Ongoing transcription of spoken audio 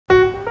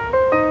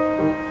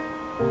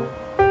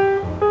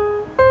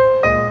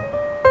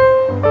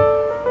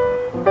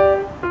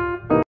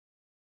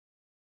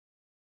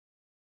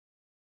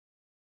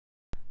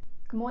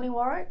morning,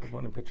 Warwick. Good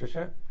morning,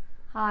 Patricia.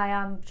 Hi,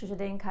 I'm Patricia,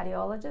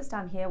 cardiologist.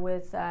 I'm here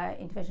with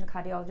interventional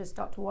cardiologist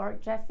Dr.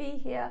 Warwick Jaffe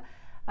here.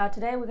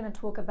 Today we're going to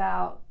talk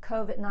about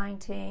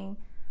COVID-19,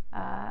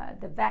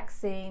 the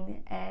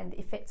vaccine and the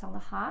effects on the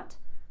heart.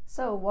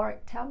 So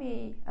Warwick, tell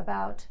me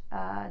about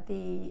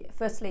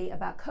firstly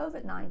about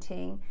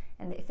COVID-19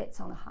 and the effects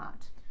on the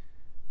heart.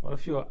 Well,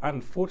 if you're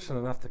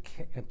unfortunate enough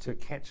to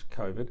catch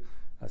COVID,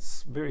 a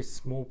very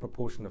small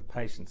proportion of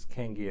patients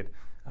can get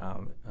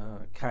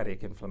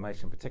cardiac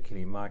inflammation,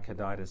 particularly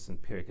myocarditis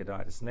and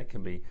pericarditis, and that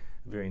can be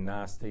very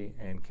nasty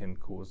and can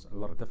cause a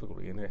lot of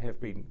difficulty. And there have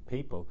been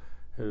people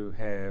who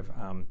have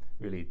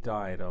really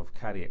died of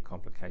cardiac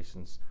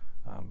complications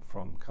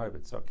from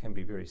COVID, so it can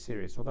be very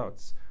serious, although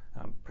it's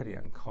pretty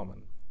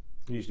uncommon.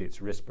 Usually it's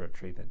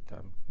respiratory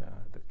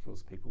that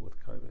kills people with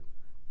COVID.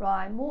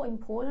 Right. More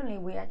importantly,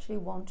 we actually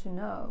want to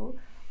know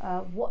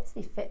what's the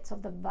effects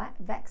of the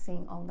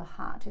vaccine on the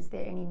heart. Is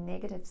there any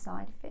negative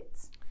side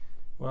effects?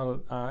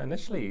 Well,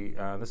 initially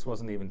this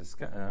wasn't even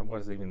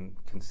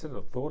considered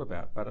or thought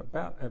about, but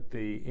about at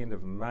the end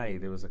of May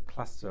there was a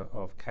cluster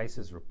of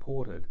cases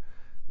reported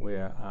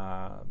where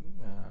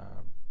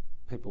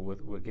people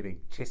were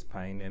getting chest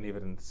pain and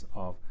evidence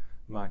of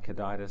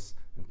myocarditis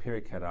and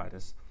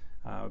pericarditis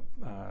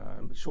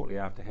shortly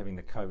after having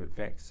the COVID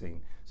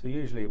vaccine. So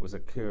usually it was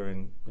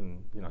occurring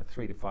in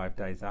 3 to 5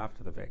 days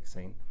after the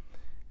vaccine,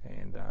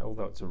 and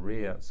although it's a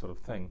rare sort of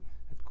thing,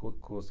 it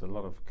caused a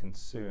lot of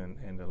concern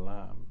and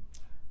alarm.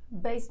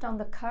 Based on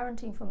the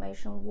current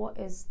information, what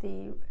is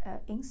the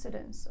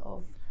incidence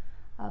of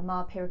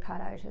mild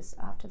pericarditis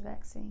after the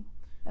vaccine,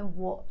 and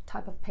what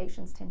type of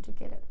patients tend to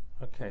get it?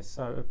 Okay,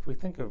 so if we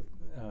think of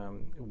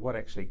what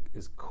actually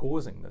is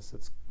causing this,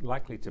 it's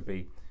likely to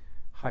be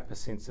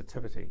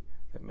hypersensitivity.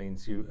 That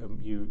means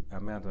you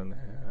mount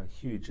a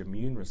huge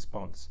immune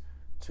response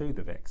to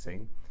the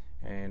vaccine,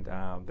 and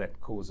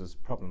that causes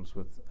problems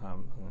with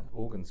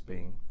organs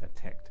being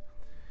attacked.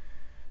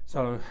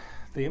 So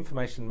the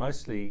information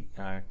most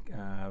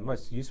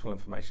useful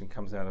information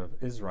comes out of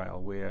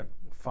Israel, where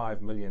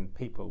 5 million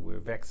people were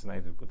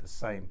vaccinated with the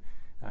same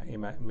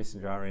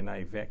messenger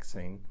RNA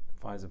vaccine,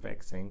 Pfizer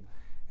vaccine,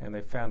 and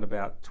they found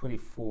about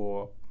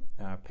 24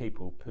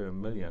 people per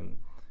million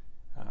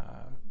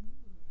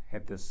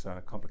had this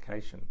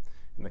complication.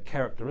 And the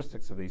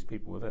characteristics of these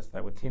people were this: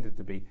 they tended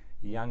to be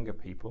younger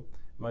people,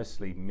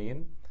 mostly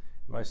men,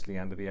 mostly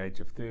under the age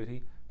of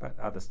 30, but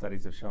other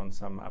studies have shown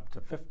some up to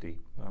 50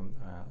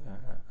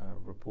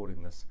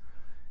 reporting this.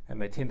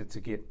 And they tended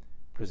to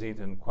present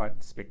in quite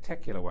a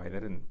spectacular way.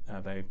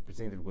 They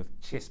presented with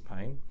chest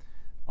pain,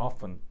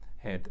 often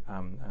had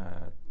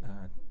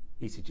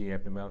ECG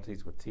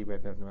abnormalities with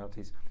T-wave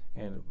abnormalities,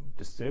 and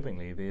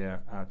disturbingly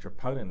their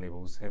troponin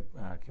levels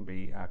can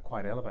be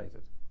quite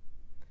elevated.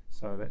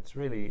 So that's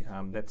really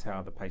that's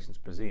how the patients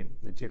present.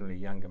 They're generally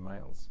younger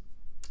males.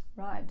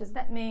 Right. Does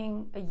that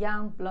mean a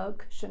young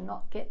bloke should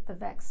not get the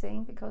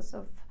vaccine because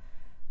of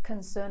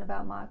concern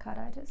about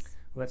myocarditis?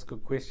 Well, that's a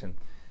good question.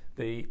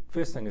 The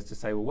first thing is to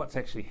say, well, what's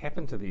actually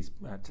happened to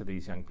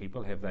these young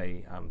people? Have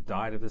they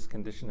died of this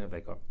condition? Have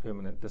they got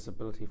permanent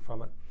disability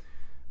from it?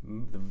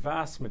 The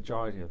vast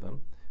majority of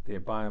them, their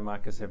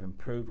biomarkers have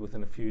improved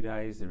within a few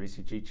days, their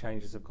ECG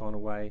changes have gone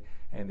away,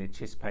 and their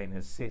chest pain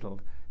has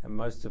settled, and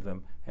most of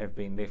them have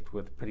been left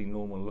with pretty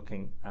normal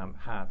looking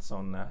hearts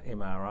on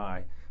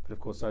MRI. But of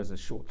course those are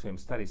short-term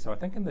studies. So I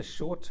think in the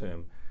short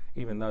term,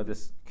 even though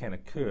this can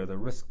occur, the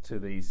risk to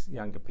these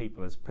younger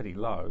people is pretty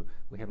low.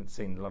 We haven't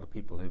seen a lot of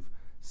people who've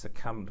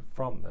succumbed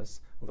from this,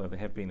 although there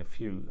have been a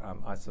few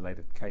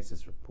isolated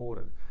cases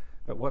reported.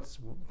 But what's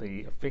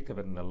the effect of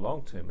it in the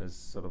long term is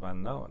sort of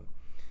unknown.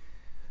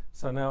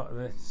 So now,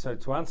 so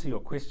to answer your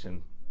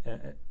question,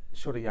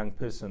 should a young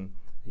person,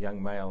 a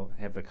young male,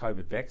 have the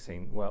COVID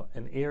vaccine? Well,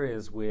 in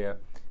areas where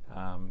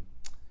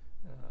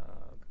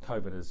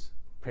COVID is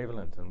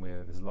prevalent and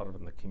where there's a lot of it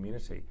in the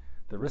community,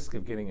 the risk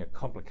of getting a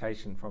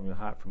complication from your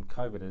heart from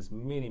COVID is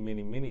many,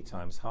 many, many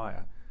times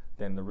higher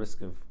than the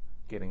risk of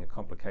getting a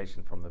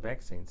complication from the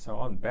vaccine. So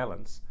on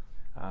balance,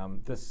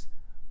 this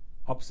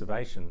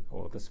observation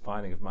or this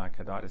finding of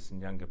myocarditis in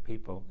younger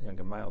people,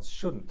 younger males,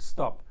 shouldn't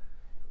stop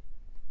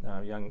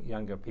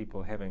younger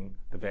people having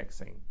the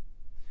vaccine.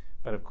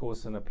 But of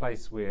course, in a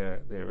place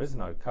where there is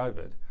no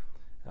COVID,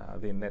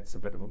 then that's a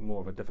bit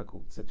more of a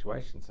difficult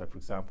situation. So for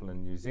example,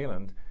 in New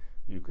Zealand,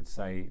 you could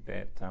say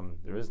that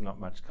there is not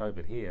much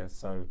COVID here,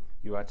 so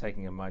you are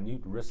taking a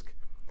minute risk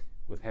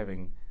with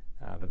having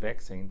the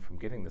vaccine from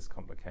getting this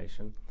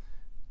complication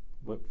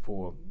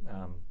for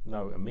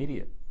no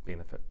immediate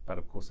benefit, but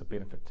of course a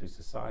benefit to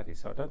society.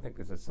 So I don't think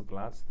there's a simple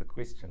answer to the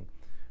question.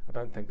 I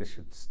don't think this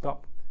should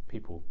stop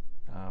people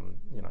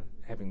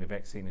having the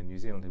vaccine in New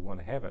Zealand who want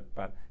to have it,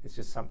 but it's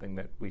just something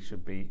that we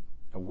should be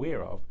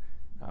aware of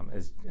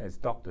as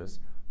doctors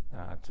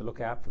to look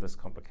out for this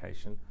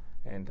complication.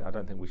 And I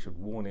don't think we should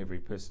warn every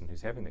person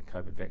who's having the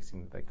COVID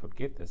vaccine that they could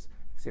get this,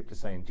 except to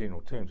say in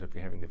general terms, if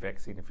you're having the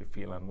vaccine, if you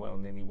feel unwell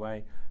in any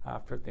way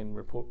after it, then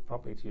report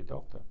properly to your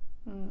doctor.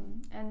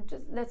 And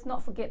just let's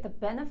not forget the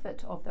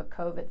benefit of the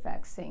COVID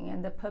vaccine,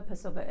 and the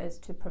purpose of it is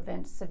to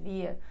prevent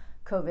severe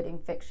COVID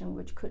infection,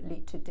 which could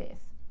lead to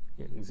death.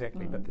 Yeah,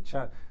 exactly. But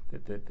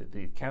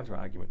the counter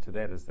argument to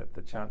that is that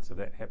the chance of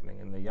that happening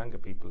in the younger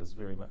people is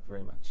very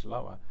much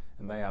lower,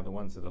 and they are the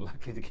ones that are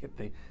likely to get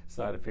the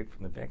side effect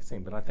from the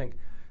vaccine. But I think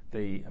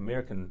the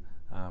American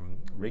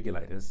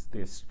regulators,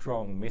 their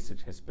strong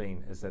message has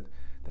been is that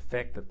the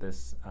fact that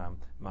this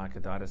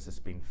myocarditis has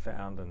been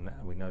found, and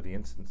we know the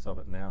incidence of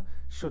it now,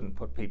 shouldn't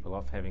put people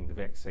off having the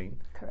vaccine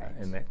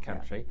in that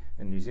country.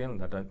 In New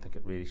Zealand, I don't think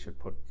it really should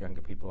put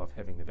younger people off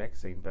having the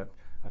vaccine, but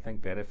I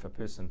think that if a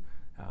person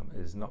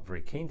is not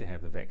very keen to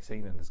have the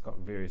vaccine and has got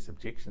various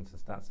objections and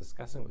starts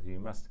discussing with you,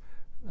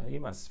 you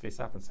must fess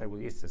up and say,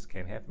 well, yes, this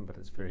can happen, but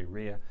it's very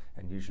rare,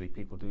 and usually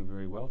people do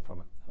very well from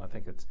it. And I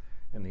think it's,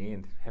 in the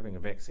end, having a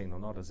vaccine or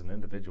not is an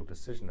individual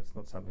decision. It's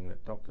not something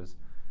that doctors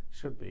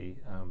should be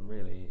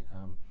really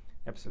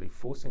absolutely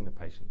forcing the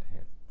patient to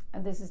have.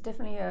 And this is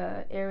definitely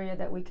an area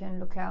that we can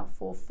look out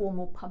for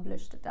formal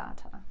published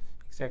data.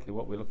 Exactly.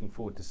 What we're looking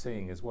forward to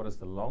seeing is what is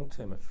the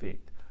long-term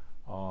effect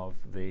of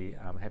the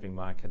having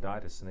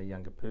myocarditis in a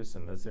younger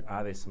person.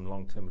 Are there some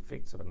long-term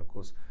effects of it? And of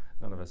course,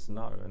 none of us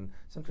know. And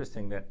it's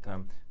interesting that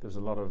there was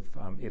a lot of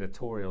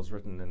editorials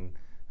written in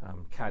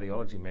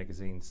cardiology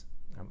magazines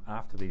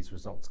after these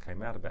results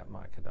came out about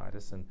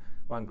myocarditis, and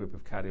one group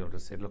of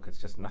cardiologists said, look, it's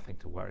just nothing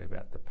to worry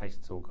about. The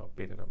patients all got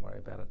better, don't worry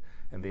about it,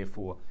 and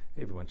therefore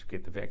everyone should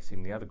get the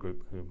vaccine. The other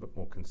group, who are a bit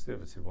more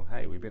conservative, said, well,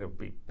 hey, we better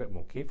be a bit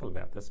more careful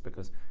about this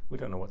because we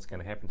don't know what's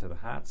going to happen to the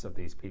hearts of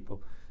these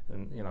people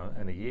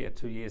in a year,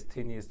 2 years,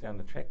 10 years down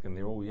the track, and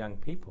they're all young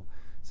people.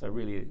 So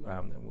really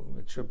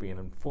it should be an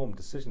informed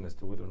decision as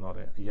to whether or not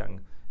a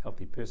young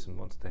healthy person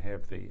wants to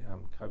have the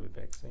COVID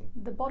vaccine.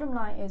 The bottom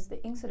line is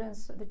the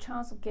incidence, the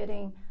chance of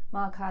getting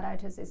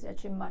myocarditis is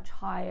actually much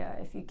higher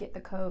if you get the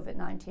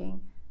COVID-19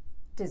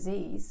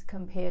 disease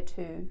compared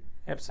to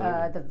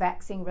the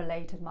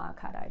vaccine-related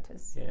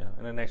myocarditis. Yeah,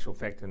 and in actual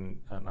fact, and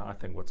I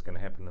think what's going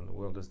to happen in the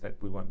world is that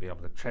we won't be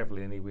able to travel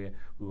anywhere,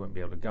 we won't be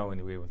able to go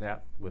anywhere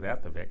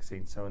without the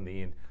vaccine, so in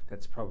the end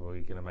that's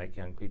probably going to make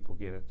young people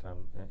get it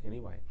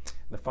anyway.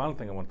 And the final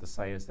thing I want to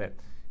say is that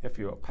if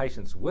your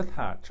patients with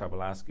heart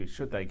trouble ask you,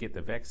 should they get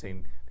the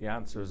vaccine, the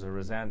answer is a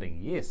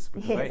resounding yes,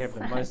 because they have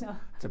the most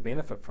to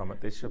benefit from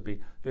it. There should be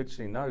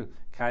virtually no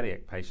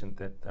cardiac patient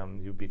that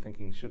you'd be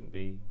thinking shouldn't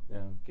be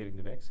getting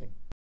the vaccine.